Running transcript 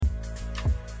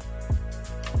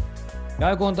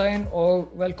Já, góðan daginn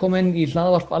og velkomin í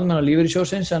hlaðvarp Almenna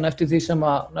lífeyrissjóðsins, en eftir því sem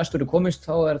að næst verður komist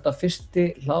þá þetta fyrsti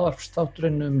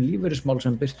hlaðvarpsþátturinn lífeyrismál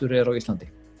sem birtur á Íslandi.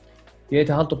 Ég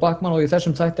heiti Halldór Backman og í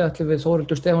þessum þætti ætlum við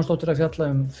Þórhildur Stefánsdóttir að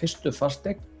fjalla fyrstu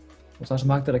fasteign og það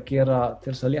sem hægt að gera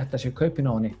til þess að létta sér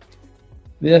kaupin á henni.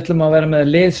 Við ætlum að vera með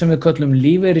lið sem við köllum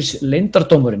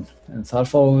lífeyrisleyndardómurinn, en þar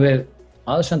fáum við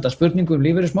aðsenda spurningu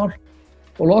lífeyrismál.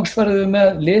 Og loks verðum við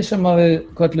með lið sem við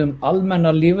köllum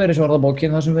almenna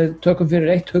lífeyrisvarðabókin, þar sem við tökum fyrir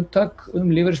eitt hugtak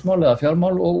lífeyrismál eða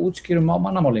fjármál og útskýrum á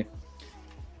mannamáli.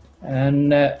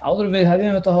 En áður en við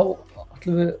hefjum þetta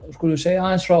skulum við segja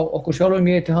aðeins frá okkur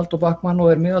sjálfum. Ég heiti Halldór Backman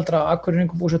og miðaldra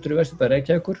Akureyringur búsettur í Vesturbæ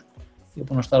Reykjavíkur. Ég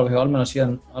búinn að starfa hjá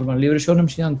Almenna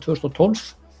lífeyrissjóðnum síðan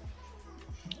 2012.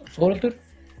 Þórhildur?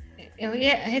 Já,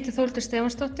 ég heiti Þórhildur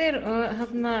Stefánsdóttir og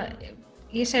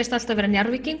ég segist alltaf vera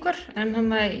Njarðvíkingur,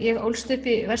 en ég ólst upp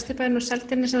í Vesturbæinn og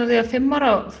Seltjarnarnesi þegar ég var 5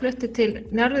 ára og flutti til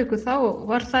Njarðvíkur þá og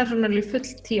var þar svona í full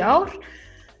 10 ár.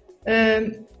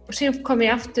 Og síðan kom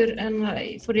ég aftur,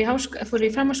 fór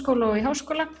í framhaldsskóla og í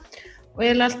háskóla og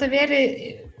ég hef alltaf verið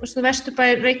Vesturbæ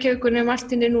Reykjavíkur nema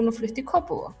allt inni núna flutti í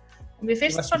Kópavog. Og mér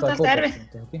finnst svolítið alltaf erfitt.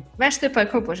 Vesturbæ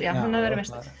Kópavog, já, hann verið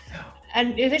vestur.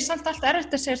 En ég finnst samt alltaf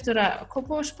erfitt að segjast vera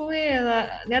Kópavogsbúi eða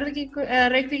Njarðvíkingur eða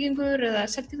Reykvíkingur eða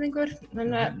Seltjarningur,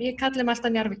 þannig að ég kalli mig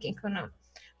alltaf Njarðvíking, þannig að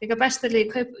líka bestalið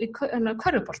í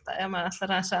körfubolta ef maður alltaf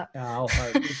ræðis að... Já, það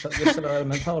er vissulega,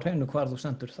 menn þá hreinu hvar þú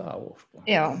sendur það.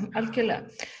 Já, algjörlega.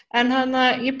 En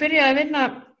ég byrjaði að vinna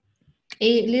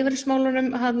í lífeyrismálunum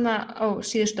á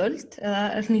síðustu öld,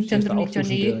 eða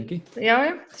 1999. Já,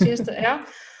 síðustu, já.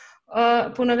 Og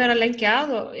búin að vera lengi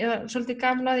að og ég var svolítið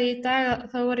gaman að því í dag að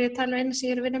þá var ég að tala um eina sem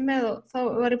ég er að vinna með og þá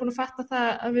var ég búin að fatta það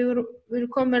að við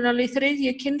erum komin alveg í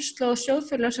 3. kynslóð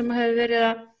sjóðfélag sem hefur verið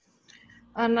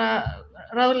að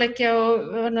ráðleggja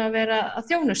og að vera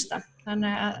að þjónusta.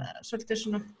 Þannig að svolítið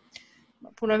svona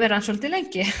búin að vera svolítið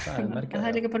lengi. Það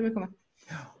er líka bara mjög komið.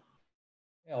 Já,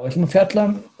 við ætlum að fjalla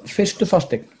fyrstu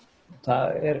fasteign. Það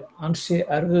er ansi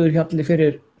erfiður hjalli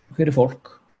fyrir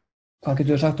fólk. Hvað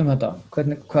getur við sagt þetta? Hvað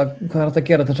er þetta að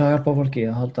gera til þess að hjálpa fólki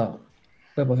að halda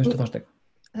kaupa fyrstu fasteign?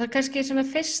 Það kannski sem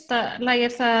fyrsta lagi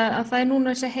er það að það er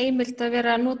núna þessi heimild að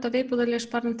vera að nota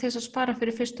viðbúðarleigusparnað til þess að spara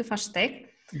fyrir fyrstu fasteign.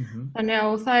 Þannig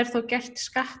að það er þó gert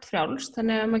skattfrjálst,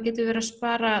 þannig að maður getur verið að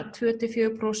spara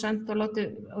 2-4%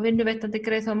 og vinnuveitandi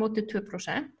greiða þá á móti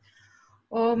 2%.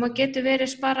 Og maður getur verið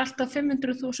að spara alltaf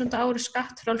 500.000 á ári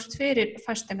skattfrjálst fyrir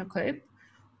fasteignakaup.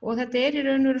 Og þetta er í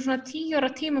raun og veru svona 10 ára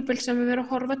tímabil sem við erum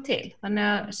að horfa til. Þannig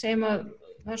að segjum að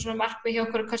það er svona markmið hjá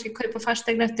okkur að kannski kaupa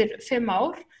fasteign eftir 5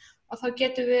 ár og þá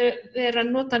getum við verið að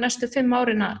nota næstu 5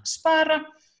 árin að spara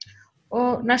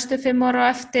og næstu 5 ára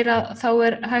eftir að þá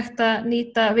er hægt að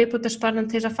nýta viðbótarsparnað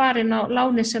til þess að fara inn á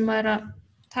láni sem maður er að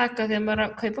taka þegar maður er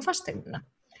að kaupa fasteignina.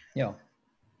 Já.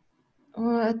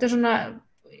 Og þetta er svona,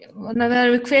 þannig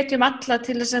að við hvetjum alla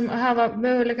til þess að hafa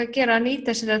möguleika að gera að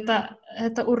nýta sér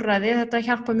þetta úrræði. Þetta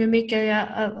hjálpa mjög mikið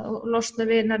að losna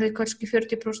við nærði kannski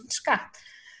 40% skatt.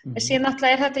 En síðan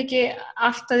náttúrulega er þetta ekki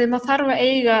alltaf því maður þarf að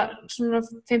eiga svona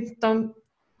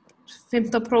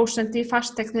 15% í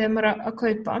fasteign þegar maður er að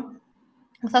kaupa.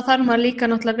 Og það þarf maður líka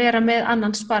náttúrulega að vera með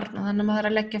annan sparnað, þannig að maður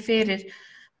þarf að leggja fyrir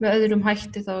með öðrum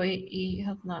hætti þá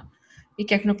í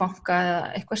gegnum banka eða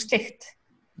eitthvað slíkt.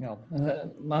 Já,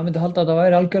 maður myndi halda að það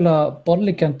væri algjörlega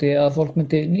borðliggjandi að fólk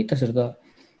myndi nýta sér þetta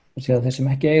því að þeir sem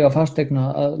ekki eiga fasteigna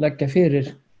að leggja fyrir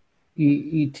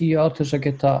í 10 ár til þess að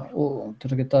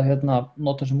geta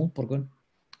nota sem útborgun.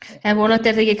 En vonandi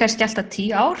er þetta ekki kannski alltaf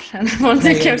 10 ár, en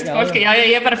vonandi kemst fólki, já,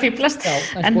 ég er bara fíblast. Já,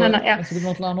 en þú getur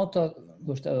náttúrulega að nota,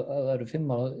 þú veist, ef það eru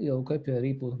 5 ár, já, þú kaupir þér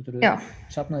íbúð, þú getur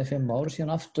safnaði 5 ár og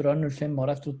síðan aftur önnur 5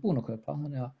 ár eftir þú ert búin að kaupa,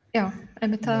 þannig að... Já,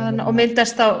 og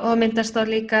myndast þá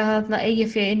líka eigið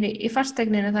fé inn í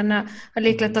fasteigninu, þannig að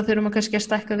líklegt að þurfum að kannski að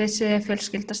stækka við sig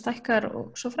fjölskylda stækkar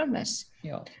og svo framvegis.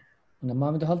 Já, þannig að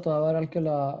maður myndi halda að það væri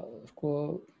algjörlega,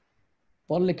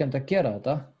 borðliggjandi að gera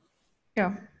þetta. Já,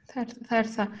 það er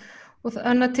það. Og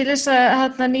þannig að til þess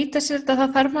að nýta sér þetta, þá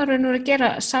þarf maður að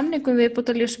gera samningum við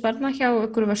viðbótarlífeyrissparnað hjá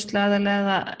ykkur vörsluaðila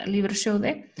eða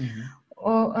lífeyrissjóði.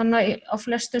 Og þannig á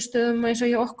flestum stöðum eins og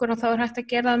hjá okkur þá er hægt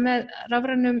að gera það með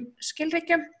rafrænum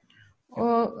skilríkjum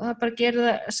og það bara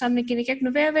gera samningin í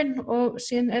gegnum vefinn og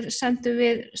síðan sendum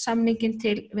við samningin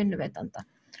til vinnuveitanda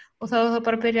og þá er það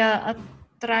bara að byrja að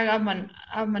draga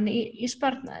af manni í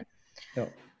sparnaðinn. Já,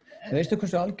 veistu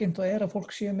hversu algengt það er að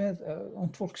fólk sé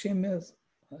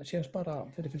að spara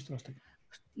fyrir fyrstu fasteign?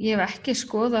 Ég hef ekki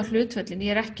skoðað hlutföllin,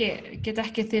 get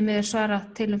ekki því miður svara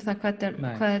til það hvað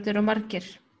þetta eru margir.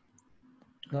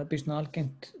 Það býsna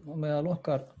algengt meðal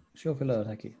okkar sjófélagar,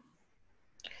 ekki?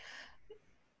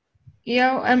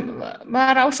 Já, en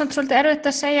maður ásamt svolítið erfitt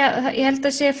að segja, ég held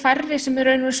að sé færri sem er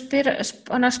raun og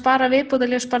spara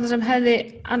viðbótarlífeyrissparnað sem hefði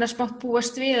annars mátt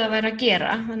búast við að vera að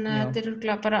gera, þannig að þetta er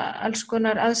örugglega bara alls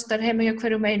konar aðstæður heima hjá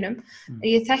hverjum einum.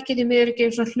 Ég þekki því miður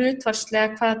ekki svona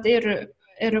hlutfallslega hvað þetta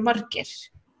eru margir.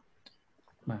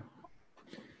 Nei.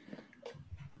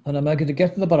 Þannig að maður getur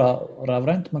gert þetta bara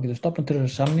rafrænt, maður getur stofnað til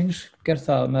þess samnings, gert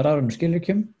það með rafrænum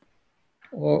skilríkjum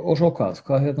og svo hvað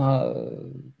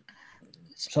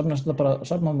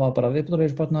safnar maður bara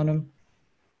viðbótarlífeyrissparnaðinum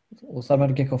og þar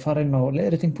maður ekki eitthvað að fara inn á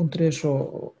leiðrétting.is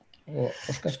og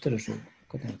skeftir þessu.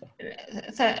 Hvernig er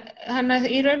þetta? Þannig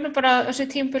að í rauninu bara þessi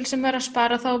tímabil sem er að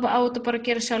spara þá á þetta bara að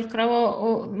gera sjálfkrafa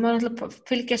og maður náttúrulega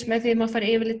fylgjast með því að maður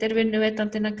fari yfirleitt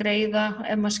vinnuveitandinn að greiða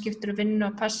ef maður skiptir vinnu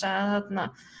að passa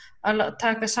að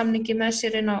taka samningi með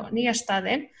sér inn á nýja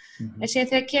staðinn. En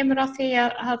síðan þegar kemur á því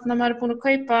að maður er búin að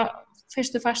kaupa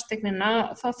fyrstu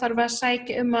fasteignina, þá þarf að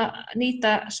sækja að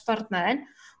nýta sparnaðinn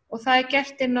og það er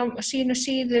gert inn á sínu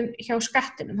síðum hjá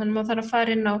skattinum. Þannig að maður þarf að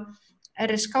fara inn á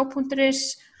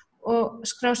rsk.is og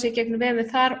skrá sig gegnum vefinn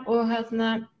þar og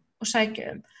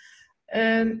sækja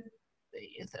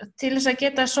Til þess að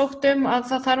geta sótt að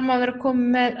það þarf maður að vera komið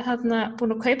með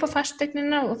búin að kaupa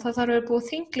fasteignina og það þarf að vera búið að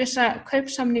þinglýsa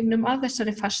kaupsamningnum að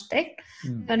þessari fasteign.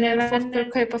 Þannig að fólk er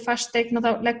að kaupa fasteign og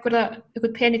þá leggur það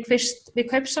einhvern pening fyrst við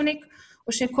kaupsamning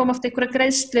og síðan koma oft einhverja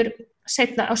greiðslur á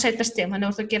seinna stigum. Þannig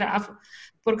að þú ert að gera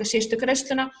borga síðustu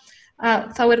greiðsluna.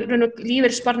 Þá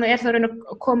lífeyrissparnaður það að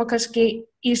koma kannski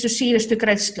í þessu síðustu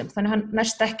greiðslum. Þannig að hann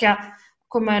næst ekki að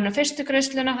koma inn á fyrstu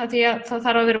greiðsluna því að það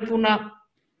þarf að vera búin að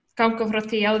ganga frá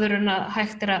því áður en að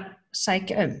hægt er að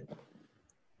sækja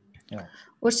Já.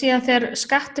 Og síðan þegar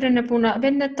skatturinn er búin að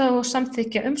vinna þetta og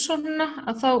samþykkja umsóknina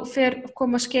að þá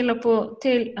koma skilaboð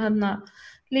til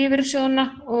lífeyrissjóðanna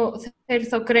og þeir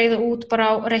þá greiða út bara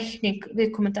á reikning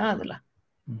viðkomandi aðila.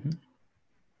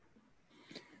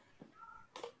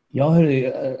 Já,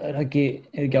 er ekki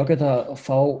ágætt að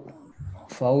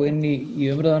fá inn í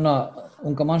umræðuna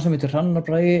unga mann sem heitir Hrannar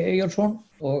Bragi Eyjólfsson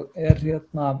og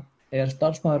er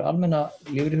starfsmaður almenna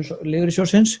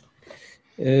lífeyrissjóðsins.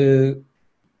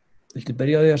 Viltu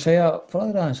byrja á því að segja frá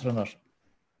þér aðeins, Hrannar?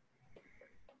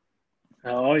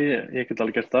 Já, ég get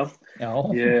alveg gert það. Já.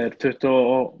 Ég er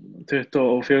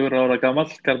 24 ára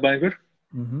gamall Garðbæingur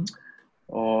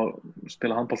og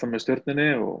spila handbolta með Stjörnunni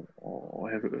og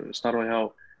hef starfað hjá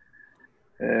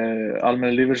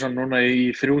almenna lífeyrissjóðnum núna í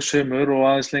 3 sumur og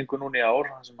aðeins lengur núna í ár,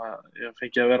 sem ég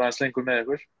fengi að vera aðeins lengur með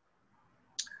ykkur.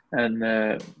 En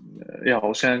já,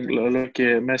 og síðan lauk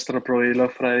ég meistaraprófi í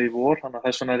lögfræði í vor, þannig að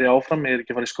þess vegna er ég áfram, ég er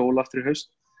ekki að fara í skóla aftur í haust.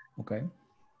 Ok.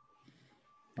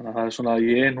 Þannig að það er svona í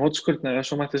ein hnotskurn, ef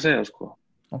svo mætti segja, sko.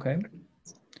 Ok.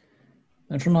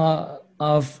 En svona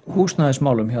af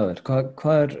húsnæðismálum hjá þér,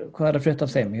 hvað er að frétta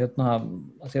af þeim? Að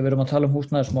því að við erum að tala um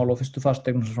húsnæðismál og fyrstu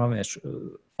fasteignum sem framvegis.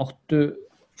 Áttu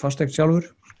fasteign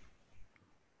sjálfur?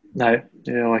 Nei,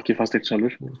 ég á ekki fasteign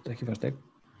sjálfur. Ekki fasteign.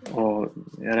 Og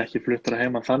ég er ekki fluttur að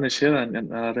heiman þannig séð en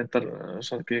það reyndar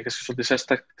kannski svolítið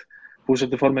sérstakt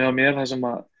búsetuformi hjá mér þar sem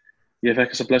að ég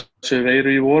fekk þessa blessuðu veiru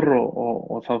í vor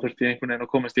og þá þurfti ég einhvern veginn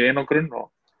að komast í einangrun og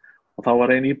þá var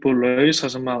ein íbúð laus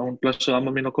þar sem að hún blessuð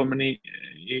amma mín að komin í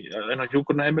eina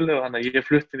hjúkrunarheimili og þannig að ég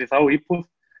flutti inn í þá íbúð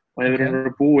og hefur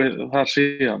verið búið þar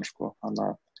síðan sko. Þannig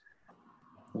að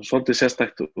svolítið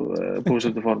sérstakt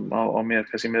búsetuform á mér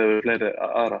kannski með við fleiri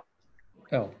aðra.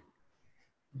 Já.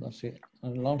 Það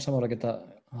er lánsamar að geta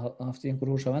haft í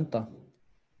einhver hús að venda.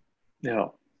 Já.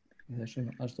 Í þessum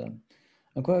aðstæðum.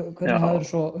 En hvernig hafður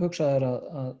svo hugsað þér að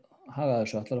haga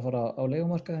þessu? Ætlar að fara á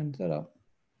leigumarkaðinn þeirra?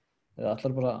 Eða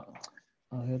ætlar bara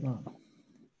að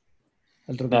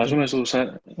heldur að geta eins og þú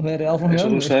sagðir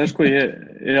sko,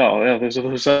 eins og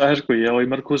þú sagðir sko, ég á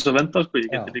í mörg hús að venda sko, ég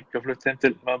geti líka flutt heim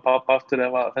til pappa aftur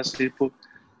ef að þessi íbúð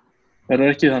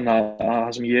verður ekki, þannig að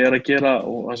það sem ég er að gera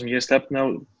og það sem ég stefni á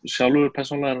sjálfur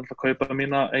persónulega er að kaupa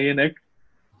mína eigin eign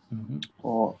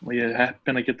og ég er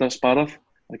heppinn að geta sparað.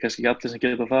 Það er kannski ekki allir sem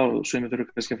geta það og sumir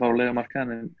þurfa kannski að fara á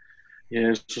leigumarkaðinn en ég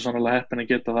er svo sannarlega heppinn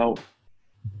að geta þá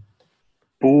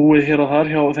búið hér og þar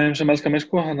hjá þeim sem elskar mig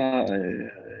sko, þannig að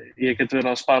ég get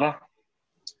verið að spara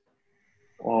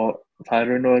og það er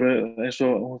raun og veru eins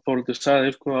og Þórhildur sagði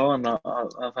sko áðan að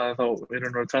það er þá í raun og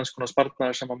veru tvenns konar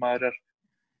sparnaður sem að maður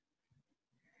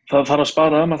það þarf að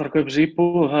spara, maður þarf að kaupa sér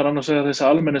íbúð og það er annars vegar þessi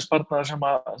almenni sparnaður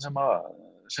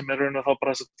sem er raun og þá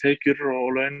bara þessar tekjur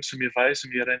og laun sem ég fæ,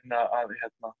 sem ég reyna að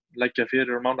leggja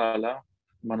fyrir mánaðarlega.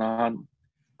 Hann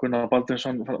Gunnar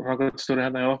Baldvinsson, framkvæmdastjóri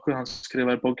hérna hjá okkur, hann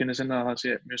skrifaði í bókinni sinni að það sé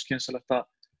mjög skynsamlegt að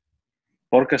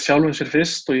borga sjálfum sér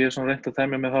fyrst og ég er svona reynt að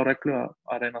temja með þá reglu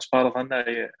að reyna að spara þannig að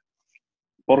ég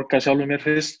borga sjálfum mér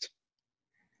fyrst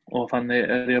og þannig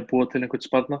er ég að búa til einhvern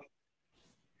sparnað.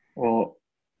 og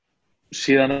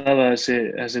síðan það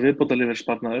þessi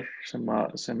viðbótarlífeyrissparnaður sem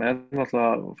náttúrulega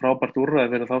frábært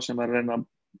úrræði fyrir þá sem að reyna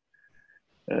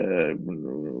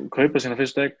kaupa sína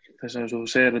fyrstu eign. Þess að eins og þú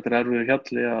segir, þetta erfiður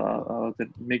hjalli að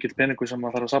þetta mikill peningur sem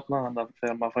maður þarf að safna, þannig að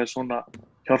þegar maður fær svona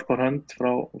hjálparhönd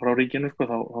frá ríkinu, sko,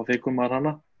 þá þykir maður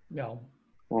hana. Já.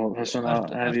 Og þess vegna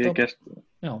hef ég gert.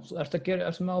 Já, ertu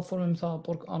með áformum það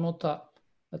að nota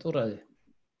þetta úrræði?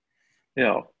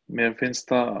 Já, mér finnst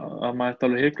að maður ætti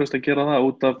alveg hiklaust að gera það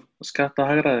út af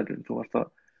skattahagræðinu. Þú ert að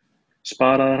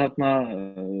spara þér hérna,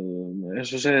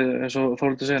 eins og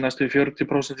Þórhildur segir, næstu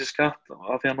 40% í skatt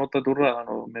af því að nota þetta úrræði,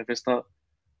 og mér finnst það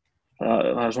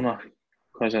er svona,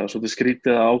 svolítið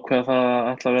skrítið að ákveða það að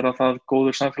ætla að vera það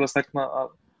góður samfélagsþegna að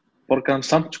borga hann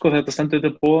samt, sko, þetta stendur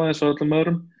til boða eins og öllum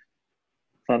öðrum.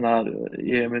 Þannig að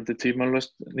ég myndi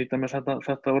tvímælalaust nýta mér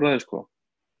þetta úrræði, sko.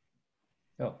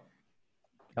 Já,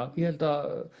 ég held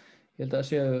að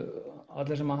séu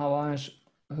allir sem að hafa aðeins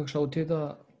hugsa út í þetta,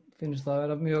 finnst það að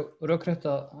vera mjög rökrétt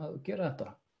að gera þetta.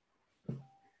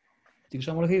 Þetta ekki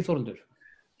sammála því, Þórhildur?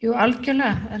 Jú,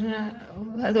 algjörlega.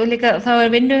 Og líka, þá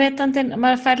vinnuveitandinn,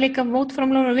 maður fær líka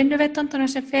mótframlán á vinnuveitandana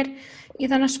sem fer í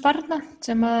þennan sparnað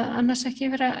sem að annars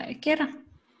ekki vera að gera.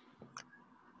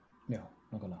 Já,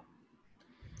 nákvæmlega.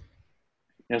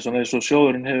 Já, svona eins og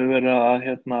sjóðurinn hefur verið að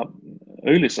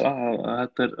auglýsa að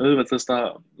þetta auðveldasta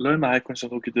launahækkun sem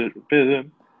þú getur beðið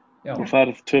Já. Þú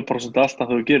færð 2% alltaf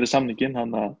þegar þú gerir samninginn,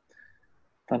 þannig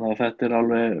að þetta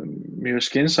alveg mjög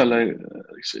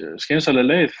skynsamleg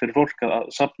leið fyrir fólk að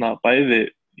safna bæði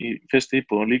í fyrstu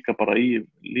íbúð og líka bara í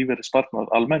lífeyrissparnað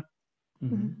almennt.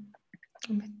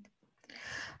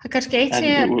 Það er kannski eitt sem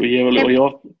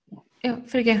Já,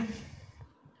 fyrir ekki.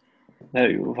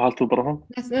 Nei, hald þú bara fram.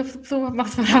 Þú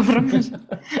mátt fara áfram.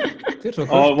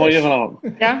 Má ég fara áfram?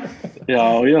 Já. Já,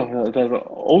 þetta er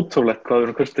ótrúlegt hvað við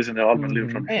erum kurteisinni á almenn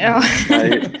lífi fram. Já.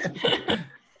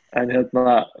 En ég er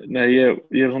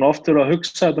svona oft verið að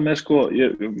hugsa þetta með, sko,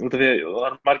 út af því að það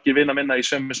er margir vina minna í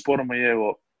sömu sporum og ég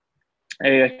og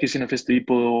eigi ekki sína fyrstu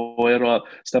íbúð og eru að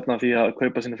stefna því að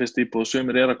kaupa sína fyrstu íbúð og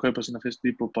sömur eru að kaupa sína fyrstu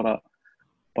íbúð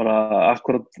bara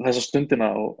akkurat þessa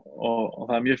stundina og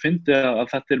það er mjög fyndið að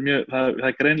þetta það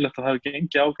er greinlegt að það hefur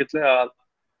gengið ágætlega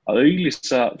að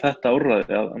auglýsa þetta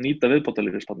úrræði, að nýta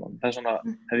viðbótarlífeyrissparnaðinn. Það er svona,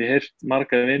 hef ég heyrt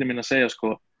marga vini mín að segja, sko,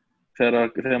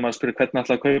 þegar maður spyrir hvernig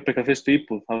ætla að kaupa eitthvað fyrstu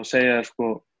íbúð, þá segja þér, sko,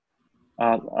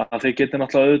 að þeir geti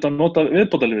náttúrulega auðvitað að nota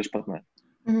viðbótarlífeyrissparnaðinn.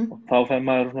 Og þá fær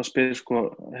maður svona að spyrja, sko,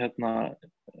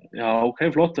 já, ok,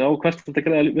 flott, á hvert þetta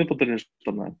greiða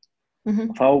viðbótarlífeyrissparnaðinn.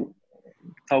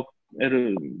 Þá eru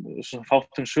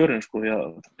fátum svörin, sko, því að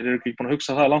þeir eru ekki búin að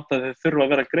hugsa það langt að þeir þurfa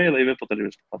að vera að greiða í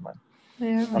viðbótarlífeyrissparnaðinn.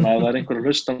 Þannig að það er einhverju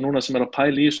hlusta núna sem er að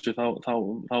pæla í þessu, þá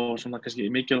er svona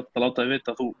kannski mikilvægt að láta þið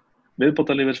vita að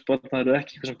viðbótarlífeyrissparnaðir eru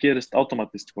ekki eitthvað sem gerist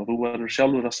automatist, sko. Þú verður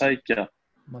sjálfur að sækja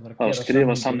það að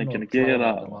skrifa samningin,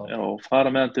 og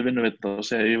fara með hann til vinnuveitanda og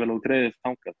segja ég vil að greiði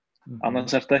þangað.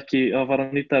 Annars ertu ekki að fara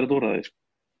að nýta þetta úrræði, sko.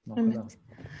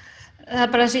 Það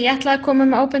er bara þess að ég ætla að koma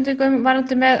með ábendingum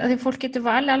varðandi með að því fólk getur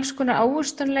valið alls konar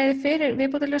ávöxtunarleiðir fyrir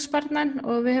viðbótarlífeyrissparnaðinn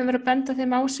og við höfum verið að benda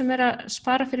þeim á sem er að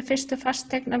spara fyrir fyrstu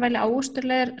fasteign að velja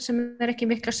ávöxtunarleiðir sem er ekki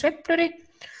mikla sveiflur í.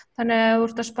 Þannig að ef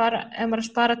maður er að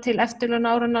spara til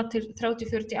eftirlauna áranna til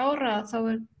 30-40 ára þá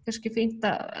er kannski fínt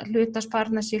að hluta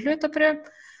sparnaðs í hlutabréfum,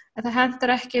 en það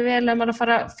hentar ekki vel ef maður að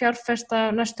fara að fjárfesta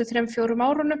næstu 3-4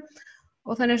 árunum.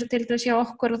 Og þannig eins og til dæmis hjá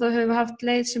okkur og þá höfum við haft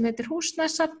leið sem heitir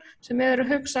húsnæðissafn sem eru að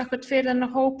hugsa okkur fyrir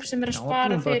þennan hóp sem er að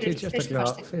spara fyrir fyrstu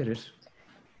fasteign.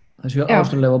 Þessi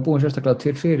ávöxtunarleið var búin sérstaklega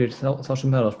til fyrir þá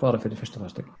sem er að spara fyrir fyrstu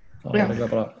fasteign. Það var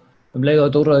ekki bara leið að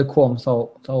þetta úrræði kom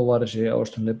þá var þessi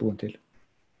ávöxtunarleið búin til.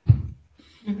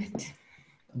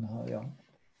 Þannig að já,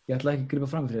 ég ætla ekki að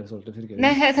grípa fram fyrir þetta, Þórhildur, fyrirgefðu.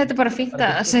 Nei, þetta er bara fínt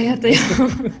að segja þetta, já.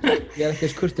 Ég er ekki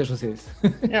eins kurteis og þið.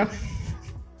 Já.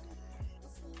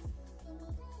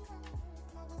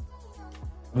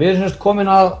 Við erum semst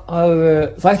komin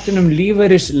að þættinum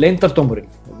lífeyrisleyndardómurinn.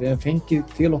 Við hefum fengið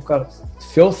til okkar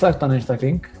þjóðþekktan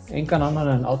einstakling, engan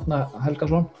annan en Árna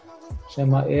Helgason, sem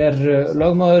er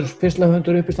lögmaður,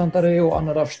 pislahundur uppistandari og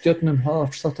annar af stjörnum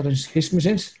hlaðvarpsþáttarins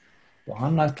Hismisins. Og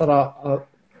hann ætlar að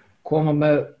koma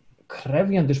með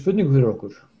krefjandi spurningu fyrir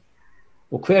okkur.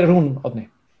 Og hver er hún, Árni?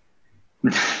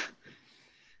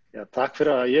 Já, takk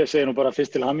fyrir að ég segi nú bara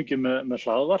fyrst til hamingju með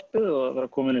hlaðvarpið og að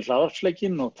vera komin í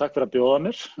hlaðvarpsleikinn og takk fyrir að bjóða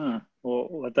mér.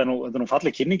 Og þetta er nú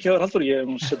falleg kynning hjá þér, Halldór, ég hef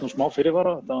sett smá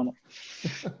fyrirvara, þetta var nú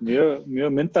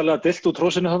mjög myndarlega dillt úr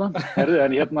trósinu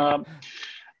þarna.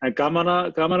 En gaman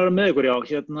að vera með ykkur, já,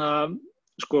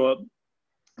 sko,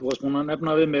 Þú varst múin að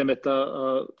nefna við mig þetta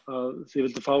að þið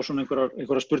vildu fá svona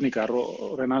einhverjar spurningar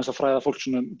og reyna aðeins að fræða fólk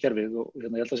svona gerfið og ég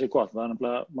held að það sé gott. Það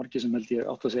nefnilega margir sem held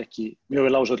ég átta sig ekki mjög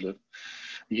vel á þessu öllu.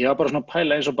 Ég var bara svona að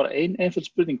pæla eins og bara einföld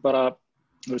spurning bara,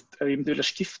 þú veist, ef ég myndi vilja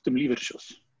skipta lífeyrissjóð,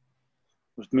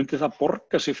 þú veist, myndi það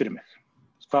borga sig fyrir mig?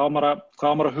 Hvað á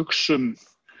maður að hugsa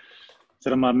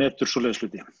þegar maður metur svoleiðis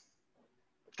hluti?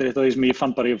 Þetta eitt af því sem ég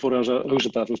fann bara, ég fór að hugsa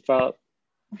þetta, þú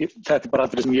veist, þetta bara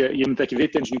atriði sem ég myndi ekki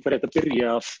vita eins og hver þetta byrja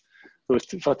af, þú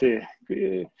veist,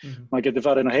 maður getur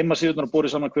farið inn á heimasíðuna og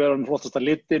borið saman hver er flottasta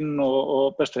litinn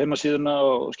og bestu heimasíðuna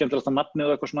og skemmtilegasta nafnið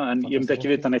og eitthvað svona, en ég myndi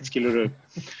ekki vita neitt, skilurðu.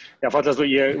 Já, fallegast,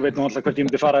 ég veit nú alltaf hvert ég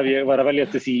myndi fara ef ég væri að velja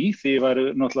eftir því ég væri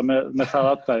náttúrulega með það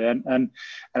atkvæði, en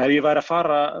ef ég væri að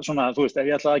fara svona, þú veist, ef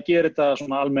ég ætlaði að gera þetta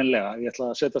svona almennlega, ef ég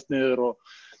ætlaði að setjast niður og,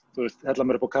 þú veist, hella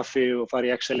mér upp á kaffi og fara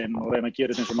í Excelin og reyna að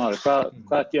gera þetta eins og maður,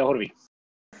 hvað ætti ég að horfa í?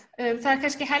 Það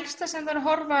kannski helsta sem það að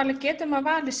horfa alveg getur maður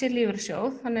valið sér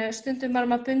lífeyrissjóð, þannig stundum er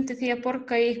maður bundið því að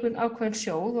borga í einhvern ákveðin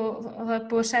sjóð og það er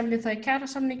búið að semja það í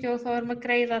kjarasamningi og þá er maður að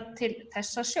greiða til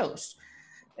þessa sjóðs.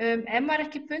 Ef maður er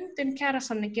ekki bundin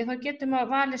kjarasamningi þá getur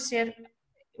maður valið sér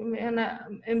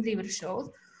lífeyrissjóð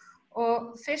og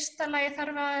fyrsta lagi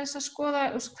þarf aðeins að skoða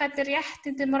hvernig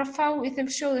réttindi maður að fá í þeim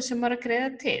sjóði sem maður að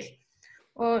greiða til.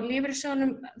 Og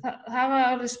lífeyrissjóðunum hafa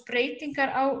orðið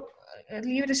breytingar á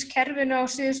lífeyriskerfinu á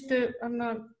síðustu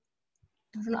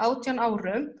 18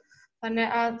 árum, þannig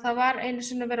að það var einu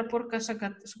sinni verið að borga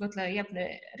svokallaða jöfnu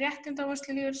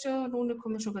réttindaávinnslu lífeyrissjóð og núna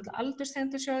komið svokallaða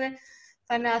aldurstengdu sjóði,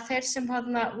 þannig að þeir sem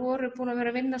voru búin að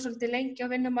vera að vinna svolítið lengi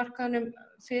á vinnumarkaðnum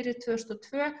fyrir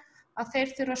 2002 að þeir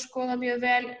þurfa að skoða mjög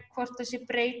vel hvort þessi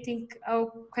breyting á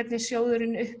hvernig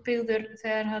sjóðurinn uppbyggður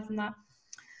þegar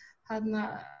maður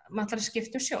ætlar að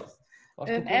skipta sjóð.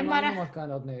 Varstu búin á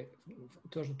vinnumarkaðinu árni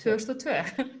 2002?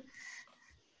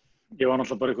 Ég var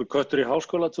náttúrulega bara einhver köttur í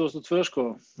háskóla 2002 sko,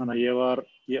 þannig að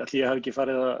ég hef ekki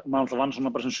farið að, maður náttúrulega vann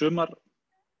svona bara sem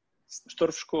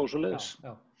sumarstörf sko og svo leiðis.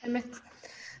 En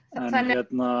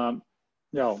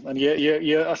já, en ég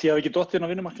hef ekki dottið inn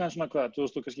á vinnumarkaðinu svona hvað,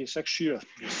 2006-07.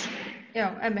 Já,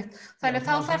 einmitt. Þannig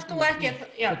þá þarf þú ekki,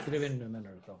 já. Fullri vinnu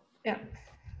mennur þú þá? Já.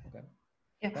 Okay.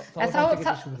 Já.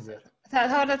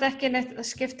 Þá er þetta ekki neitt,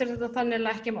 skiptir þetta þannig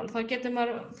ekki mál. Þá getur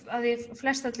maður að því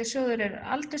flestallir sjóðir eru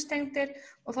aldurstengdir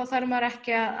og þá þarf maður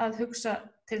ekki að hugsa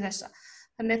til þessa.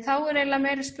 Þannig þá er eiginlega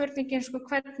meiri spurningin sko,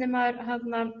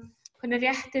 hvernig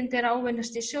réttindi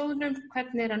ávinnast í sjóðnum,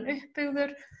 hvernig hann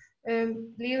uppbyggður.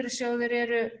 Lífeyrissjóðir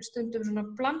eru stundum svona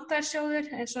blandaðir sjóðir,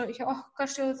 eins og hjá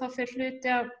okkar sjóðu þá fer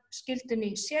hluti af skyldun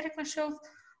í séreignarsjóð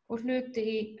og hluti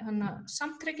í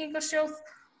samtryggingarsjóð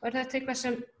og er þetta eitthvað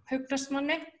sem hugnast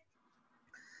manni.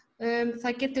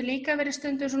 Það getur líka verið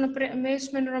stundum svona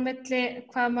mismunur á milli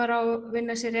hvað maður á að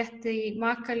vinna sér rétti í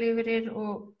makalífeyrir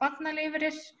og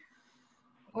barnalífeyrir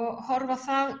og horfa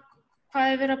það hvað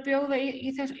er verið að bjóða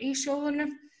í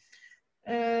sjóðunum.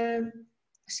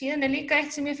 Síðan er líka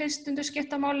eitt sem ég finnst stundum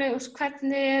skipta máli,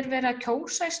 hvernig er verið að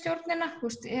kjósa í stjórnina,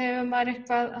 hefur maður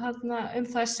eitthvað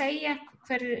það að segja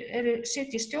hver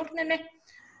sitt í stjórninni.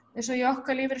 Eins og í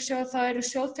okkar lífeyrissjóð þá eru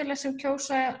sjóðfélag sem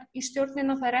kjósa í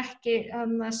stjórnina, það er ekki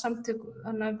samtök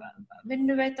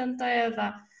vinnuveitanda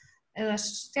eða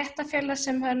stéttarfélag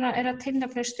sem er að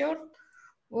tilnefna stjórn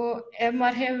og ef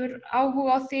maður hefur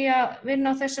áhuga á því að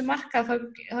vinna á þessu markað þá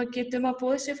getur maður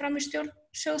búið sig fram í stjórn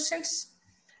sjóðsins.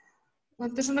 Og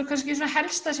þetta er svona kannski svona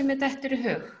helsta sem ég dettur í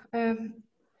hug.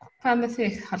 Hvað með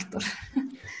þig, Halldór?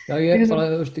 Já,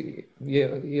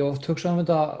 ég oft hugsa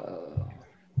þetta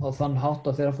á þann hátt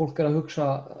að þegar fólk er að hugsa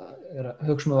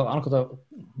annarkvæmt að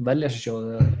velja sér sjóð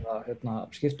eða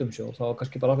skipta sjóð, þá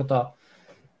kannski bara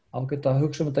ágætt að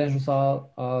hugsa þetta eins og það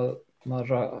að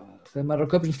þegar maður er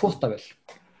að kaupa sér þvottavél,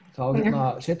 þá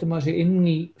setur maður sig inn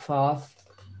í það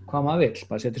hvað maður vill,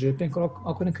 maður setur sig upp einhver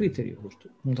ákveðin kríteríu,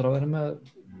 hún þarf að vera með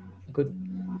einhvern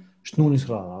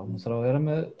snúningshraða, hún þarf að vera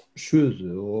með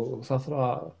suðu og það þarf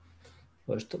að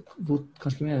þú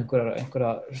kannski með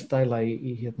einhverja stæla í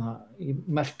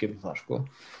merkjum þar sko.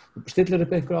 Þú stillir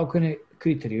upp einhverja ákveðni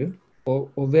kríteríu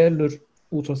og velur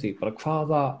út frá því bara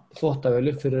hvaða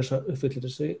þvottavél uppfyllir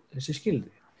þessi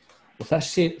skilyrði. Og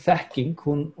þessi þekking,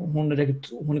 hún er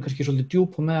kannski svolítið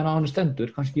djúp og meðan á henni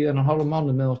stendur, kannski í þennan hálfa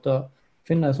mánuð með að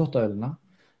finna þið þvottavélina,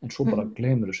 en svo bara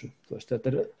gleymur þessu.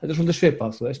 Þetta er svolítið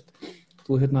svipað,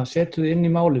 þú setur þið inn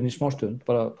í málinn í smástund,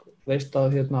 bara veist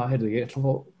að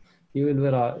ég vil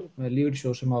vera með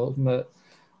lífeyrissjóð sem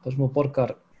þú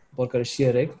borgar í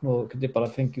séreign og getur bara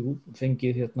fengið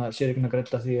séreigna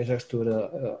greidda því ég er 60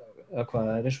 eða hvað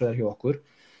það er eins og það er hjá okkur.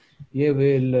 Ég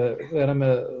vil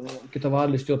geta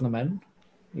valið stjórnarmenn,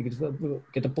 ég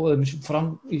geta boðið mér fram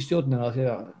í stjórnina því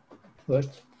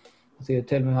að því ég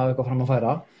tel mig hafa eitthvað fram að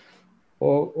færa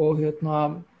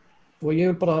og ég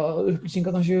vil bara að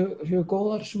upplýsingarnar séu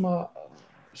góðar sem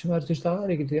eru til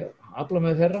staðar, ég geti afla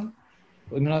með þeirra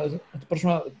og ég meina þetta er bara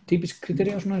svona típisk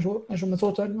kritería svona eins og með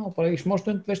þvottavélina og bara í smá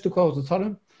stund veistu hvað þú tala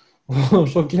og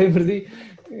svo gleymir því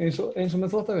eins og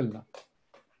með þvottavélina.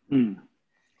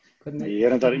 Ég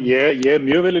er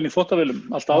mjög vel inn í þvottavélum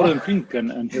allt árið kring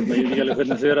en ég veit ekki alveg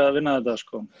hvernig þið að vinna þetta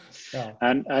sko.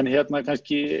 En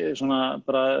kannski svona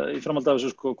bara í framhaldi af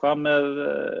þessu sko, hvað með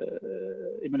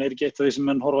ég meina ekki eitt af því sem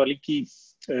menn horfa líka í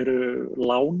eru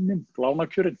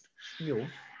lánakjörin. Jú.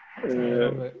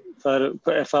 Er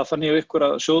það þannig á ykkur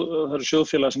að það eru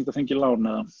sjóðfélag sem þetta fengið lán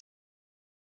eða?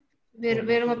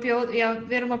 Við erum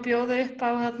að bjóða upp á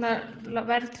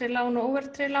verðtryggð lán og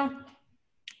óverðtryggð lán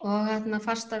og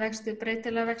fasta vexti,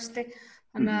 breytilega vexti.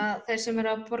 Þannig að þeir sem eru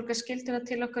að borga skylduna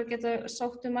til okkar geta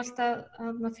sótt alltaf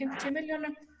 50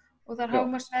 milljónum og það er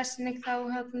hámarksveðsynning þá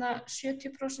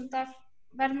 70% af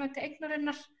verðmæti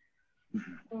eignarinnar.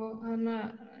 Og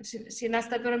síðan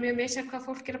alltaf bara mjög misjafnt hvað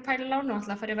fólk er að pæla lána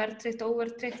alltaf að fara í verðtryggt og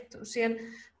óverðtryggt og síðan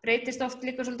breytist oft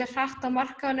líka svolítið hratt á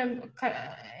markaðunum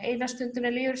eina stundin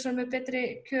er lífeyrissjóður með betri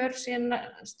kjör síðan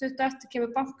stuttu eftir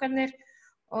kemur bankarnir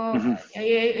og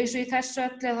eins og í þessu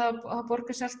öllu það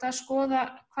borgar sér alltaf að skoða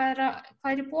hvað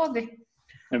er í boði.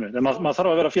 Maður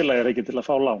þarf að vera félagir ekki til að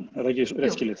fá lán, er það ekki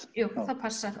rétt skilið? Jú, það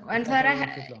passar en það er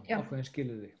ákveðin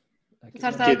skilið því.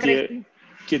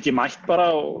 Get ég mætt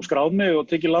bara og skráð mig og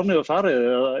tekið lánið og farið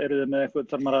eða eru þið með eitthvað,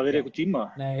 þarf maður að vera í eitthvað tíma?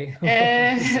 Nei.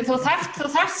 Þú þarft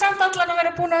samt allan að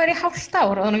vera búin að vera í hálft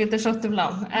ár og þannig getur sótt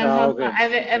lán. En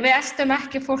ef við eltum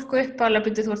ekki fólku upp alveg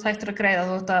byrju þú ert hættur að greiða,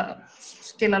 þú ert að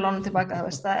skila lánum tilbaka,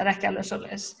 það er ekki alveg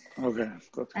svoleiðis.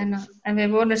 Gott. En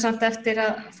við vonum samt eftir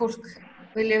að fólk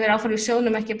vilja vera áfram í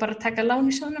sjóðnum, ekki bara taka lán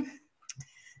í sjóðnum.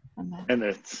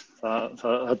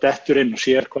 Það dettur inn og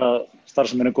sér hvað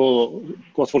starfsemin er góð og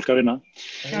gott fólk að vinna.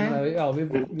 Já, við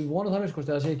vonum það að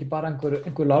það sé ekki bara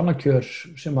einhver lánakjör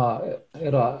sem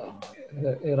er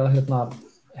að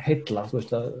heilla, þú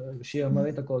veist að séum að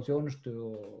veita góða þjónustu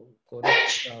og góða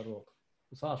réttar og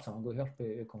það allt saman, góð hjálpi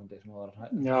viðkomandi sem var.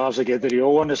 Já, alls ekki, þetta er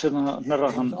Jóhannes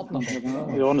Hnerrar,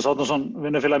 Jóhannes Árnason,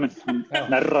 vinnufélagi minn,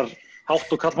 hnerrar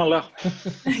hátt og kallmannlega.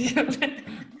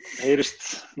 Heyrist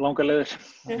langa leiðir.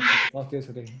 Látt ég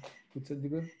þessari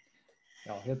útsendingu.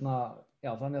 Já,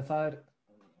 þannig að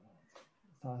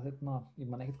það ég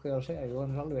man ekkert hvað ég var að segja,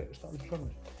 Jóhannes alveg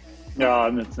staflisframir. Já,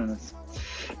 einmitt.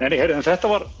 En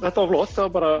þetta var flott, það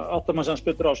var bara átt að maður sem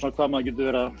spytur á svona hvað maður getur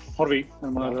verið að horfa í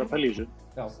þegar maður er að pæla í þessu.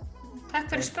 Já. Takk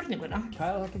fyrir spurninguna.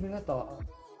 Kæra þakka fyrir þetta.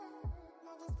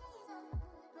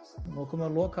 Nú komum við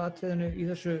að loka atriðinu í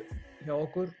þessu hjá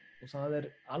okkur og það er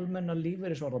almenna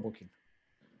lífeyrisorðabókin.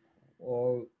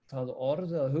 Og það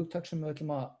orð eða hugtak sem við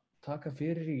ætlum að taka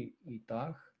fyrir í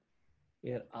dag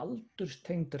er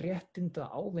aldurstengd réttinda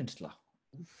ávinnsla.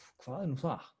 Hvað er nú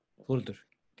það? Þórhildur,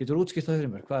 getur útskýrt það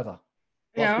fyrir mér? Hvað er það?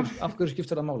 Já. Af hverju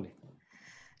skiptir það máli?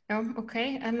 Já, ok,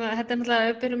 en þetta er náttúrulega,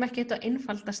 við byrjum ekki eitt á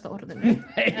einfaldasta orðinu.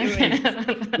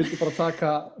 Viltu bara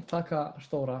taka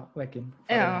stóra vegginn?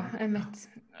 Já, einmitt.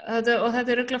 Og þetta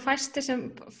er örugglega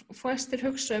fæstir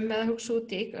hugsa eða hugsa út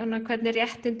í hvernig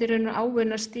réttindir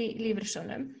ávinnast í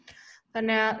lífeyrissjóðnum.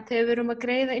 Þannig að þegar við erum að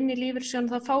greiða inn í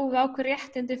lífeyrissjóðinn þá fáum við ákveð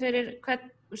réttindi fyrir hvern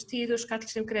tíðuskall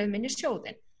sem greiðum inn í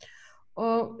sjóðinn.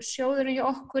 Og sjóðurinn hjá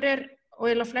okkur og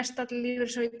eiginlega flest allir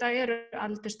lífeyrissjóðir í dag eru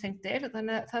aldurstengdir,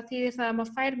 þannig að það þýðir það að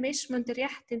maður fær mismunandi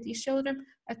réttindi í sjóðnum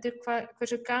eftir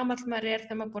hversu gamall maður er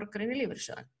þegar maður borgar inn í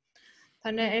lífeyrissjóðinn.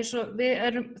 Þannig eins og við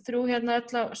erum þrjú hérna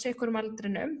öll á sikurum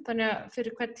aldrinum, þannig að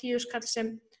fyrir hvern tíðuskall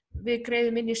sem við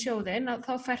greiðum inn í sjóðinn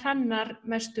þá fær hannar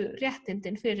mestu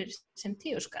réttindin fyrir sem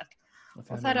tíðuskall. Og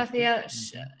það er að því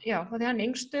að hann er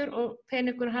yngstur og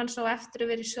peningur hans á eftir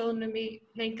að vera í sjóðnum í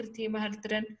lengri tíma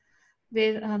heldur en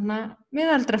við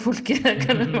miðaldra fólki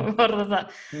þannig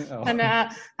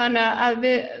að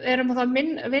við erum að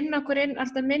vinna okkur inn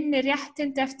alltaf minni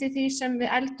réttindi eftir því sem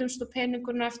við eldumst og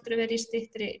peningurinn eftir að vera í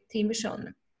styttri tími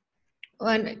sjóðnum.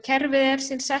 En kerfið er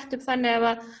sín sett upp þannig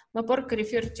að maður borgar í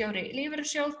 40 ári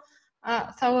lífeyrissjóð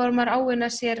að þá er maður ávinna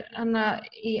sér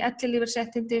í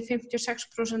ellilífeyrisréttindi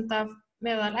 56% af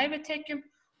meðalævitekjum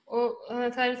og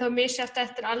það er þá misjafnt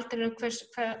eftir aldrinum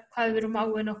hvað við erum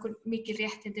ávinna okkur mikið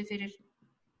réttindi fyrir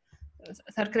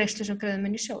þær greiðslur sem greiðum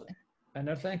inn í sjóðinn. En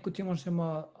er það einhver tímann sem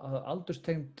að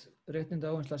aldurstengd réttindi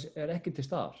ávinnsla er ekki til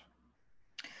staðar?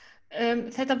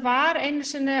 Þetta var einu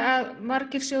sinni að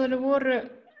margir sjóðir voru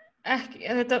ekki,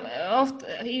 þetta oft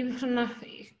í svona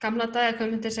gamla daga,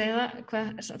 hvað myndi ég segja það,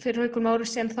 fyrir einhverjum árum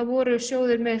síðan, þá voru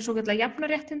sjóðir með svokallaða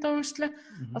jafnaréttinda ávinnslu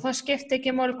og það skipti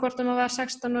ekki máli hvort maður var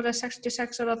 16 ára eða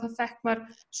 66 ára og þá fekk maður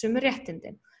sömu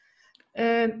réttindin.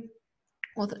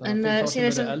 Fyrir þá sem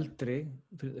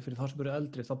eru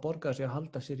eldri, þá borgar sig að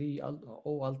halda sér í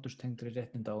óaldurstengdri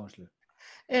réttindaáherslu.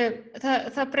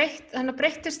 Það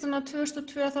breyttist þannig að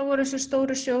 2002 þá voru þessu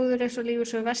stóru sjóður eins og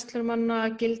lífeyrissjóður Vestlumanna,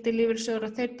 Gildi lífeyrissjóður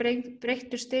og þeir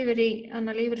breyttust yfir í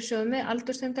lífeyrissjóður með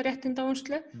aldurstengda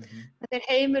réttindaáherslu. Þeir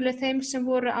heimilu þeim sem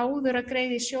voru áður að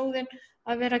greiða í sjóðin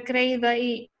að vera að greiða í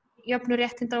jöfnu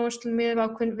réttindaáherslu með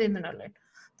ákveðin viðmiðunarlaun.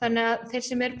 Þannig að þeir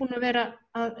sem búin að vera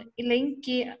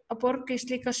lengi að borga í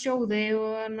slíka sjóði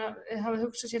og hafa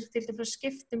hugsað sér til dæmis að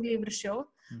skipta lífeyrissjóð,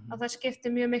 að það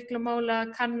skiptir mjög miklu máli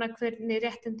að kanna hvernig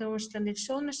réttindaáherslan í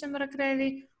sjóðinu sem að greiði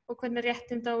og hvernig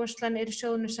réttindaáherslan í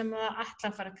sjóðinu sem að ætla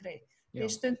að fara að greiði.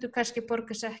 Því stundum kannski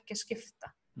borgar sig ekki að skipta.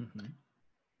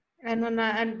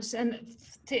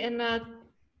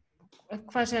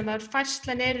 Hvað segir maður,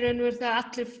 færslan raunverulega þegar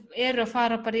allir eru að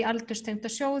fara bara í aldurstengda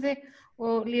sjóði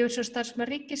og lífeyrissjóður starfsmanna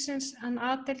ríkisins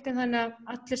A-deildin, þannig að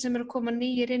allir sem eru að koma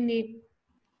nýir inn í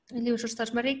lífeyrissjóður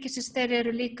starfsmanna ríkisins, þeir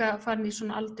eru líka farin í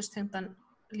svona aldurstengdan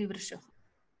lífeyrissjóð.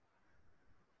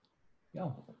 Já,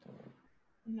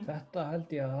 þetta held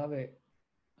ég að hafi,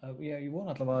 ég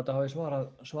vona allavega að þetta hafi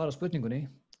svarað spurningunni.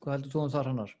 Hvað heldur þú þar,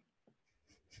 Hannar?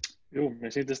 Jú,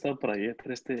 mér sýndist það bara, ég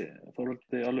treysti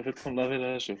Þóróldi alveg fullkomlega fyrir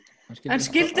þessu. Hann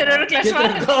skildir örugglega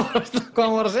svarið. Hvað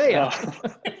hann var að segja?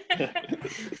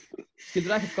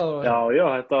 Skildir ekkert hvað það var? Já,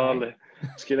 þetta var alveg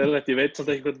skiljanlegt. Ég veit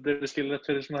samt ekki hvernig þetta skiljanlegt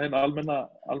fyrir svona þeim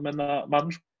almenna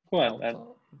mann, sko, en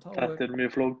þetta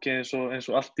mjög flókið eins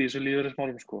og allt í þessu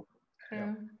lífeyrismálum, sko.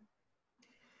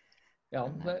 Já,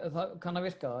 það kann að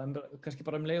virka, en kannski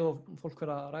bara leið og fólk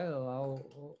vera að ræða það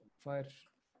og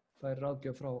fær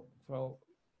ráðgjöf frá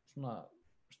svona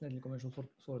snillingum eins og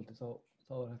Þóróldi,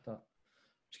 þá hægt að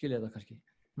skilja þetta kannski.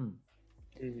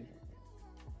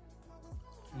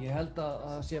 Ég held að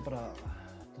það sé bara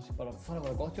fara að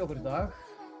vera gott hjá okkur í dag.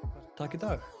 Takk í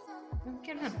dag.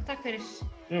 Takk fyrir.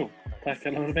 Jú, takk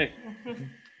fyrir mig.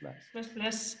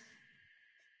 Bless.